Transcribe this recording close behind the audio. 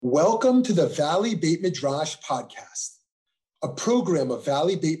Welcome to the Valley Beit Midrash podcast, a program of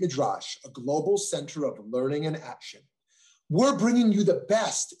Valley Beit Midrash, a global center of learning and action. We're bringing you the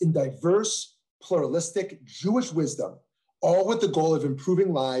best in diverse, pluralistic Jewish wisdom, all with the goal of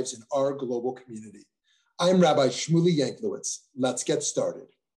improving lives in our global community. I'm Rabbi Shmuley Yanklowitz. Let's get started.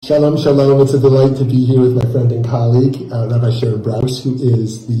 Shalom, shalom. It's a delight to be here with my friend and colleague, Rabbi Sharon Brous, who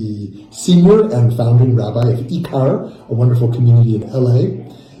is the senior and founding rabbi of Ikar, a wonderful community in LA.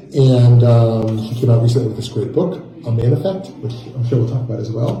 And he came out recently with this great book, A Man Effect, which I'm sure we'll talk about as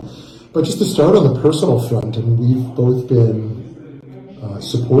well. But just to start on the personal front, I mean, we've both been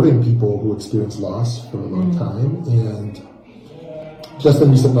supporting people who experience loss for a long time. And just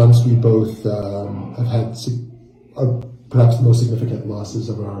in recent months, we both have had perhaps the most significant losses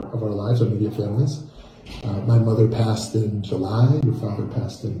of our lives, our immediate families. My mother passed in July, your father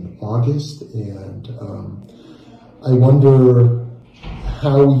passed in August, and I wonder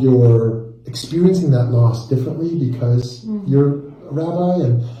how you're experiencing that loss differently because you're a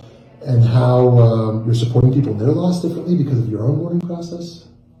rabbi, and how you're supporting people in their loss differently because of your own mourning process.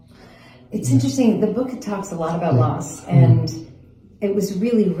 It's interesting. The book talks a lot about loss, and it was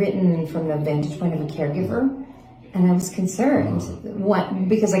really written from the vantage point of a caregiver. And I was concerned,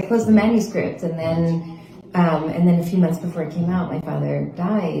 because I closed the manuscript, and then a few months before it came out, my father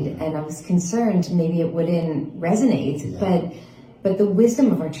died, and I was concerned maybe it wouldn't resonate. But the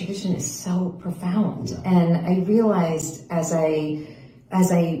wisdom of our tradition is so profound, and I realized as I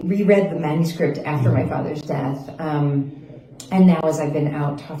reread the manuscript after my father's death, and now as I've been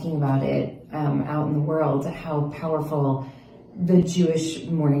out talking about it out in the world, how powerful the Jewish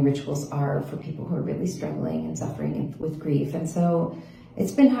mourning rituals are for people who are really struggling and suffering with grief. And so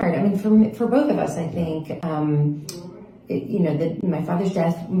it's been hard. I mean, for both of us, I think, my father's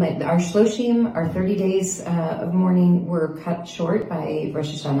death, our shloshim, our 30 days of mourning were cut short by Rosh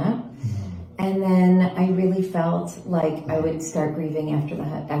Hashanah. And then I really felt like I would start grieving after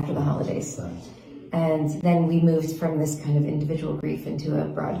the holidays. And then we moved from this kind of individual grief into a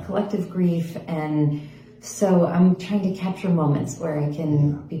broad collective grief. And so I'm trying to capture moments where I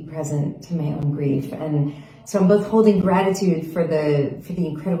can be present to my own grief. And so I'm both holding gratitude for the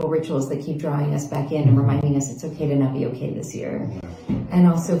incredible rituals that keep drawing us back in and reminding us it's okay to not be okay this year. And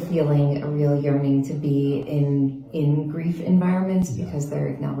also feeling a real yearning to be in grief environments because they're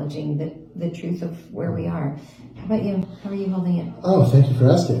acknowledging the truth of where we are. How about you? How are you holding it? Oh, thank you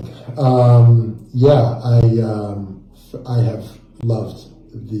for asking. I have loved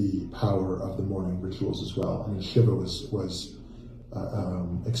the power of the mourning rituals as well. I mean, Shiva was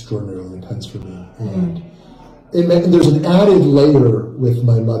extraordinarily intense for me, and there's an added layer with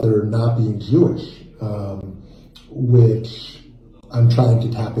my mother not being Jewish, which I'm trying to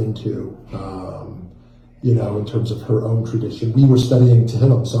tap into. In terms of her own tradition, we were studying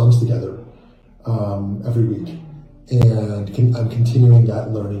Tehillim Psalms together every week, and I'm continuing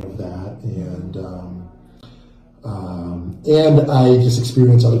that learning of that, and I just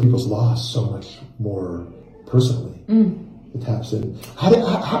experience other people's loss so much more personally. It taps in. How do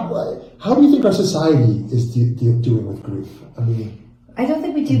you think our society is doing with grief? I mean, I don't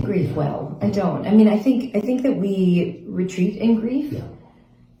think we do grief well. I don't. I mean, I think that we retreat in grief. Yeah.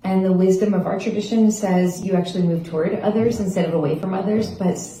 And the wisdom of our tradition says you actually move toward others instead of away from others.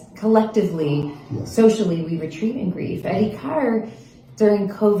 But collectively, socially, we retreat in grief. At Ikar, during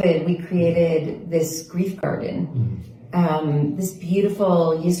COVID, we created this grief garden, this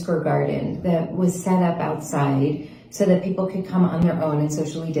beautiful Yizkor garden that was set up outside so that people could come on their own and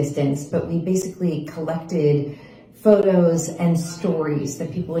socially distance. But we basically collected photos and stories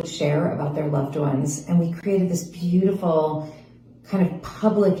that people would share about their loved ones. And we created this beautiful kind of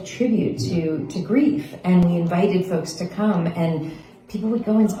public tribute to grief. And we invited folks to come, and people would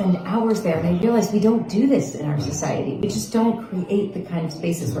go and spend hours there. And I realized we don't do this in our society. We just don't create the kind of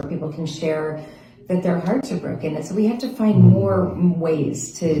spaces where people can share that their hearts are broken. And so we have to find more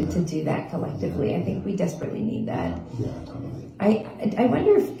ways to do that collectively. I think we desperately need that. Yeah, totally. I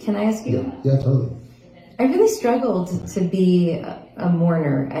wonder if, can I ask you? Yeah, totally. I really struggled to be a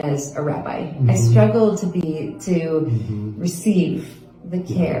mourner as a rabbi. I struggled to receive the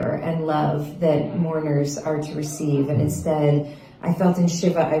care and love that mourners are to receive. And instead, I felt in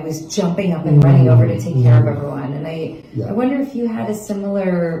Shiva, I was jumping up and running over to take care of everyone. And I wonder if you had a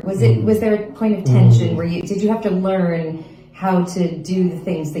similar, was there a point of tension where did you have to learn how to do the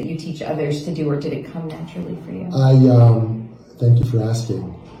things that you teach others to do, or did it come naturally for you? Thank you for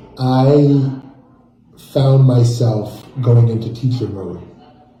asking. I found myself going into teacher mode.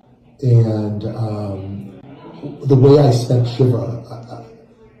 And the way I spent Shiva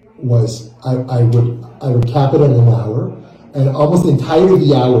was I would cap it at an hour. And almost the entirety of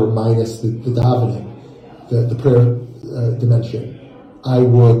the hour, minus the davening, the prayer dimension, I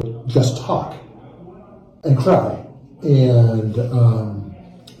would just talk and cry, and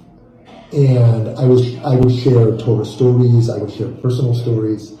I would share Torah stories, I would share personal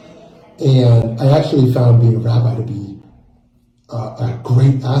stories, and I actually found being a rabbi to be a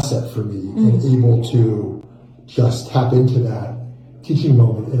great asset for me, and able to just tap into that teaching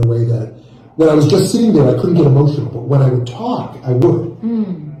moment in a way that when I was just sitting there, I couldn't get emotional, but when I would talk, I would.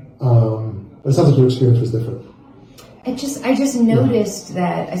 But it sounds like your experience was different. I just noticed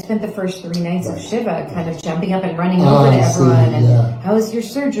that I spent the first 3 nights of Shiva kind of jumping up and running over to everyone and how was your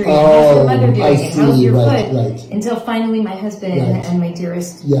surgery? How's your mother doing? And how's your foot? Until finally my husband and my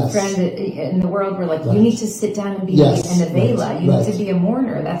dearest friend in the world were like, you need to sit down and be an Avela. You need to be a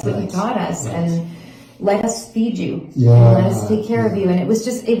mourner. That's what you taught us. And let us feed you. Let us take care of you. And it was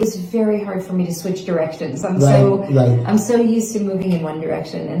very hard for me to switch directions. I'm so used to moving in one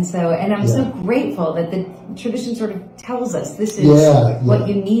direction. And I'm so grateful that the tradition sort of tells us this is what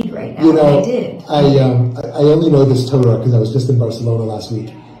you need right now. You know, and I did. I only know this Torah because I was just in Barcelona last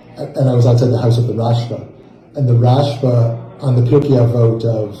week, and I was outside the house of the Rashba. And the Rashba, on the Pirkei Avot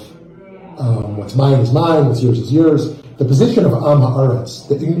of what's mine is mine, what's yours is yours, the position of Am Haaretz,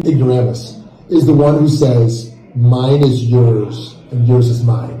 the ignoramus, is the one who says, mine is yours and yours is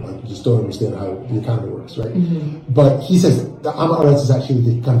mine. Like, you just don't understand how the economy works, right? But he says the Am Haaretz is actually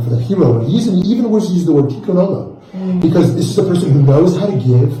the kind of the hero. And he even worse uses the word tikkun olam, because this is a person who knows how to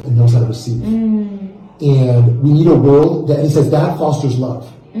give and knows how to receive. And we need a world that, and he says, that fosters love.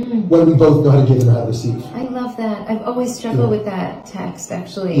 When we both know how to give and know how to receive. I love that. I've always struggled with that text,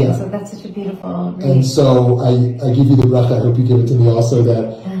 actually. And so that's such a beautiful read. And so I give you the bracha. I hope you give it to me also,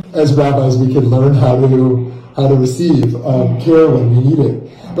 that as rabbis we can learn how to receive care when we need it.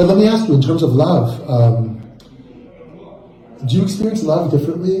 But let me ask you, in terms of love, do you experience love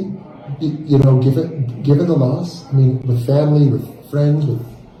differently? You know, given the loss. I mean, with family, with friends, with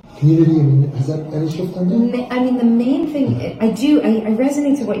community. I mean, has that any shift on that? I mean, the main thing I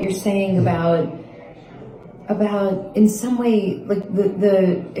resonate to what you're saying about in some way, like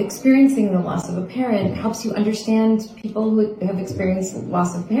the experiencing the loss of a parent helps you understand people who have experienced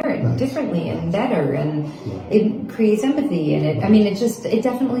loss of parent differently and better, and it creates empathy, and it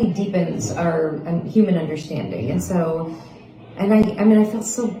definitely deepens our human understanding. And so, and I felt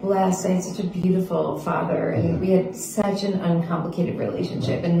so blessed. I had such a beautiful father, and we had such an uncomplicated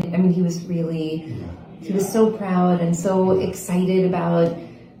relationship. And I mean, he was so proud and so excited about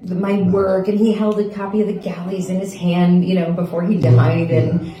my work, and he held a copy of the galleys in his hand, you know, before he died,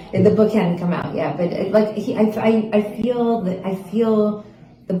 and the book hadn't come out yet. But I feel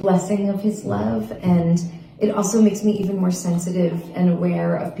the blessing of his love, and it also makes me even more sensitive and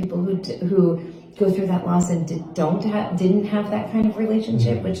aware of people who go through that loss and didn't have that kind of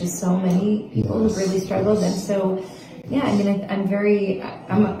relationship, which is so many people who've really struggled. And so, yeah, I mean,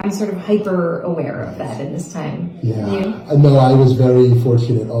 I'm sort of hyper aware of that in this time. Yeah. You? No, I was very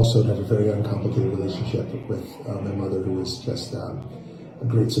fortunate also to have a very uncomplicated relationship with my mother, who was just a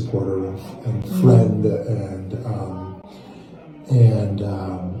great supporter and friend,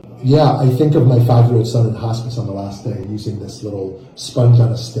 yeah, I think of my 5-year-old son in hospice on the last day, using this little sponge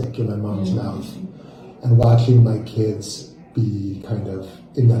on a stick in my mom's mouth, and watching my kids be kind of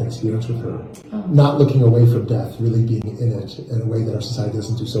in that experience with her, not looking away from death, really being in it in a way that our society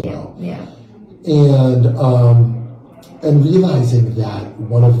doesn't do so well. Yeah. And realizing that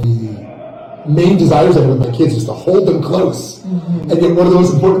one of the main desires I have with my kids is to hold them close. And yet one of the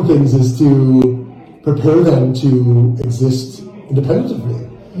most important things is to prepare them to exist independent of me.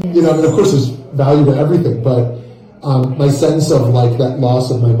 You know, I mean, of course there's value to everything, but my sense of like that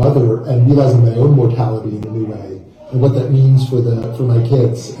loss of my mother and realizing my own mortality in a new way, and what that means for my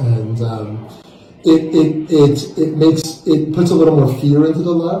kids, and it puts a little more fear into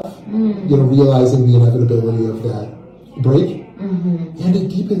the love, you know, realizing the inevitability of that break, and it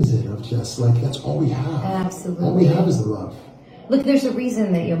deepens it of just like, that's all we have. Absolutely, all we have is the love. Look, there's a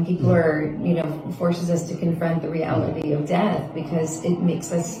reason that Yom Kippur, you know, forces us to confront the reality of death, because it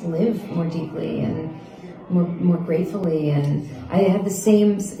makes us live more deeply and more gratefully. And I had the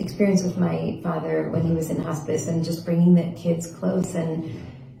same experience with my father when he was in hospice, and just bringing the kids close and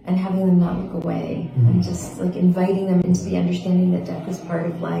having them not look away, and just like inviting them into the understanding that death is part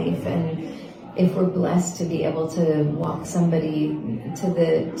of life. And if we're blessed to be able to walk somebody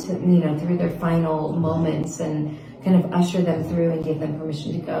through their final moments and kind of usher them through and give them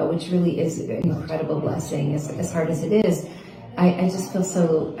permission to go, which really is an incredible blessing, as hard as it is. I feel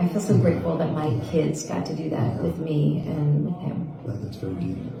so grateful that my kids got to do that with me and with him. Right, that's very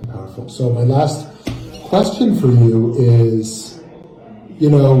deep and powerful. So my last question for you is,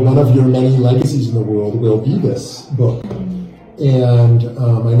 one of your many legacies in the world will be this book. And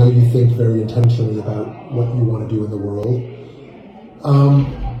I know you think very intentionally about what you want to do in the world.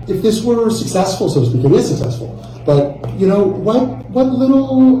 If this were successful, so to speak, it is successful, but, what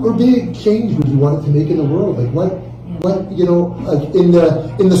little or big change would you want it to make in the world? Like what like in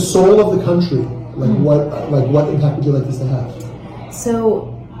the soul of the country, what impact would you like this to have? So,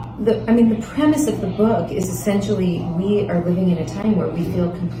 the premise of the book is essentially we are living in a time where we feel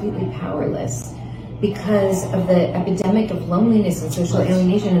completely powerless because of the epidemic of loneliness and social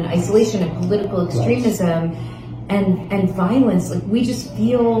alienation and isolation and political extremism and violence. Like, we just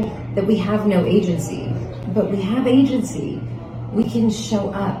feel that we have no agency, but we have agency. We can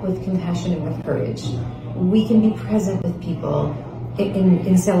show up with compassion and with courage. We can be present with people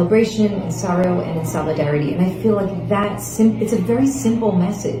in celebration, in sorrow, and in solidarity. And I feel like it's a very simple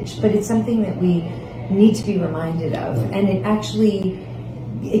message, but it's something that we need to be reminded of. And it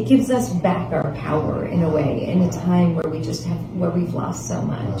gives us back our power in a way, in a time where we've lost so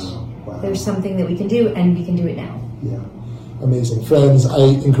much. Wow. There's something that we can do, and we can do it now. Yeah, amazing. Friends,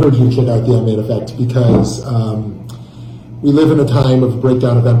 I encourage you to check out The Unmade Effect, because we live in a time of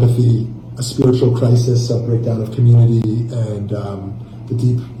breakdown of empathy, a spiritual crisis, a breakdown of community, and the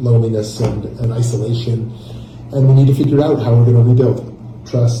deep loneliness and isolation. And we need to figure out how we're going to rebuild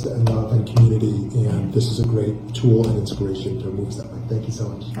trust and love and community. And this is a great tool and inspiration to move us that way. Thank you so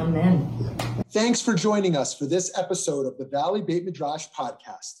much. Amen. Yeah. Thanks for joining us for this episode of the Valley Beit Midrash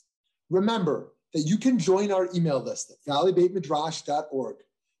podcast. Remember that you can join our email list at valleybeitmidrash.org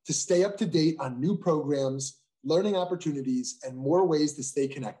to stay up to date on new programs, learning opportunities, and more ways to stay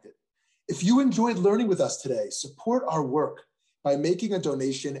connected. If you enjoyed learning with us today, support our work by making a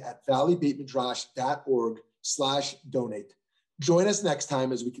donation at valleybeitmidrash.org/donate. Join us next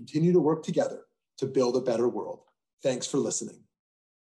time as we continue to work together to build a better world. Thanks for listening.